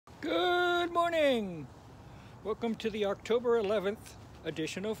Good morning! Welcome to the October 11th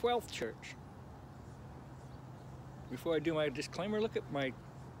edition of Welch Church. Before I do my disclaimer, look at my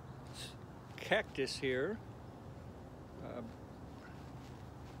cactus here.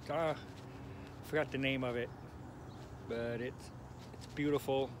 I forgot the name of it, but it's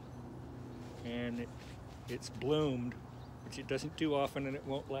beautiful and it's bloomed, which it doesn't do often and it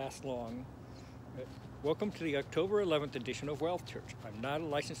won't last long. But welcome to the October 11th edition of Welch Church. I'm not a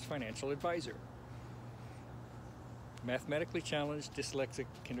licensed financial advisor. Mathematically challenged, dyslexic,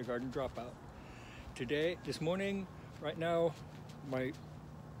 kindergarten dropout. This morning, right now, my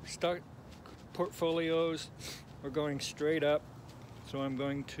stock portfolios are going straight up, so I'm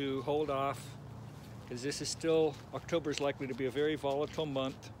going to hold off because this is still, October is likely to be a very volatile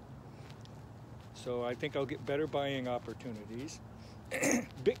month. So I think I'll get better buying opportunities.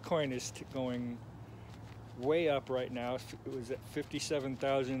 Bitcoin is going way up right now. It was at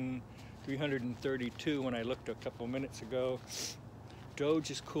 57,332 when I looked a couple minutes ago. Doge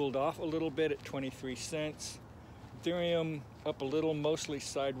has cooled off a little bit at 23 cents. Ethereum up a little, mostly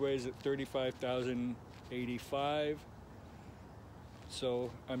sideways at 35,085.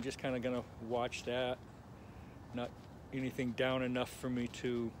 So I'm just kind of going to watch that. Not anything down enough for me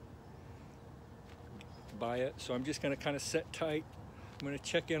to buy it. So I'm just going to kind of set tight. I'm going to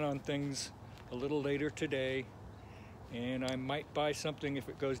check in on things a little later today, and I might buy something if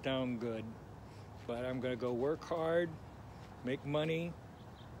it goes down good. But I'm going to go work hard, make money,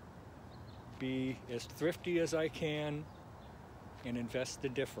 be as thrifty as I can, and invest the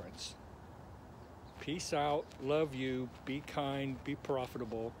difference. Peace out, love you, be kind, be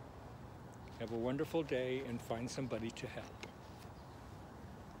profitable. Have a wonderful day, and find somebody to help.